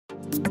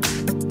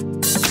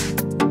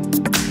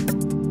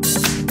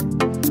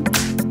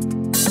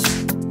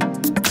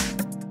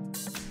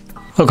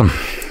Welcome.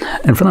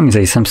 In front of me is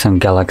a Samsung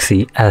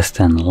Galaxy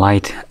S10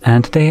 Lite,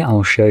 and today I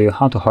will show you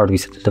how to hard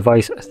reset the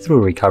device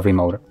through recovery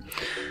mode.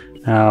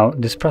 Now,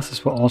 this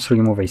process will also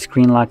remove a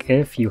screen lock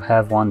if you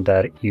have one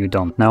that you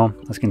don't know.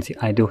 As you can see,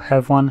 I do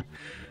have one,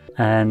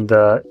 and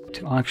to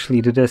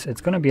actually do this,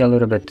 it's going to be a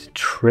little bit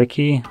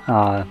tricky,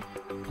 a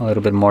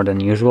little bit more than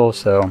usual,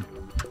 so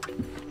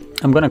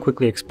I'm going to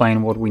quickly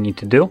explain what we need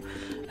to do,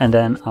 and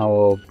then I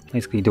will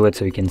basically do it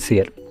so you can see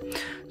it.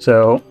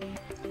 So,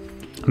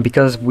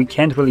 because we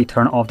can't really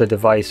turn off the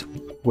device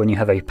when you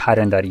have a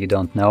pattern that you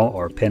don't know,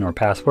 or PIN or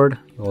password,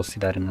 you will see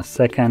that in a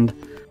second.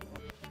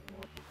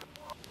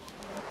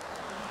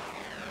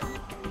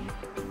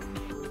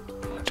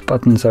 Which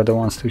buttons are the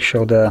ones to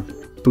show the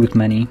boot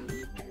menu?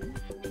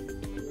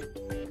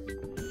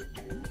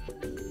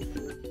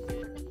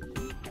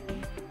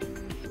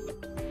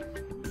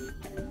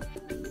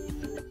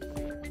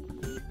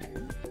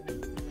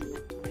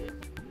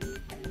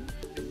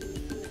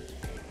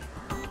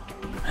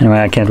 Anyway,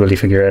 I can't really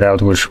figure it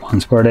out which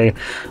ones were they.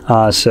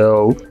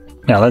 So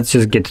yeah, let's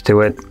just get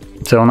to it.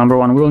 So number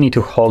one, we'll need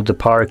to hold the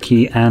power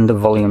key and the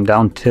volume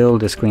down till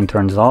the screen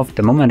turns off.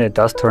 The moment it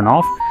does turn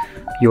off,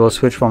 you will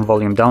switch from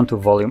volume down to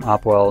volume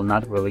up while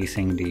not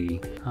releasing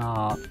the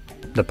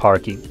power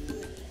key.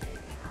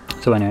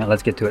 So anyway,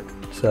 let's get to it.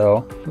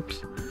 So,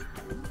 oops,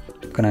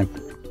 I'm gonna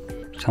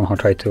somehow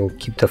try to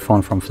keep the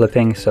phone from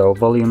flipping. So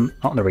volume,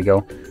 oh, there we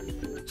go.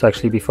 So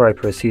actually, before I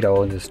proceed, I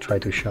will just try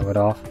to show it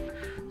off.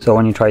 So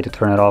when you try to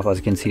turn it off, as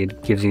you can see,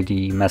 it gives you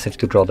the message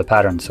to draw the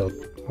pattern. So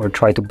we'll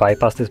try to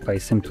bypass this by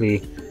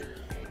simply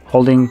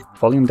holding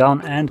volume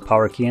down and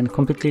power key and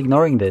completely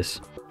ignoring this.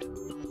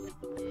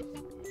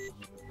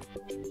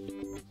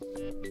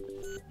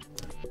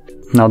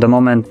 Now the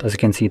moment, as you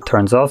can see, it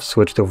turns off,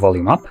 switch to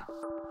volume up.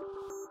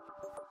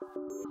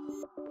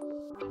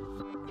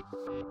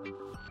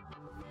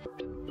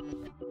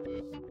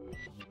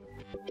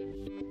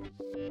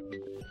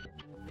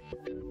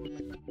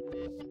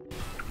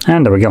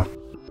 And there we go.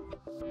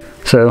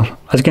 So,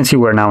 as you can see,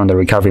 we're now in the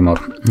recovery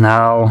mode.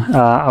 Now,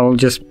 I will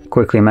just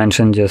quickly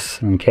mention,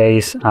 just in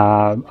case,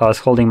 I was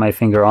holding my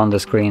finger on the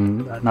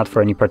screen, not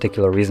for any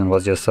particular reason,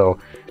 was just so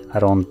I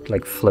don't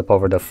like flip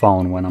over the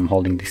phone when I'm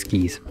holding these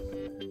keys.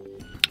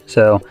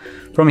 So,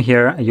 from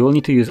here, you will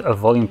need to use a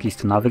volume keys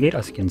to navigate,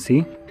 as you can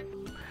see,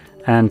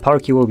 and power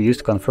key will be used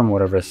to confirm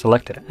whatever is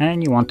selected.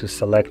 And you want to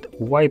select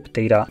Wipe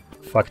Data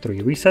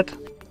Factory Reset,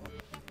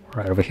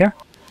 right over here,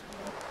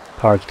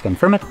 power key to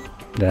confirm it,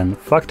 then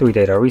Factory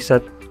Data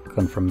Reset,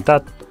 confirm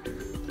that.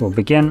 We'll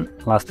begin.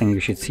 Last thing you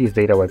should see is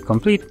data wipe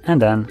complete,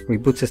 and then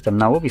reboot system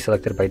now will be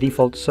selected by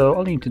default, so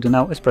all you need to do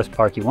now is press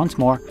power key once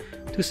more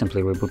to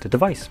simply reboot the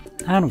device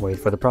and wait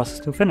for the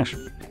process to finish.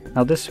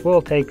 Now this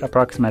will take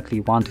approximately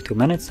 1 to 2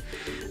 minutes,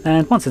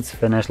 and once it's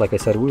finished, like I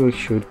said, we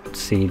should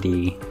see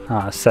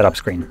the setup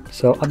screen.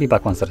 So I'll be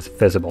back once that is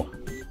visible.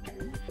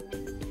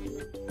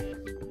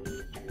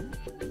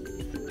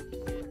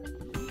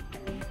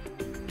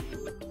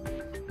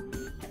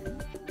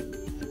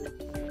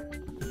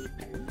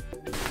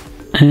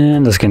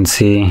 And as you can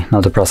see, now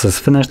the process is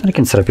finished and you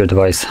can set up your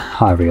device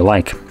however you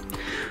like.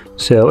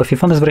 So if you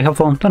found this very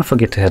helpful, don't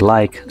forget to hit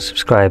like,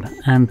 subscribe,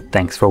 and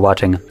thanks for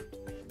watching.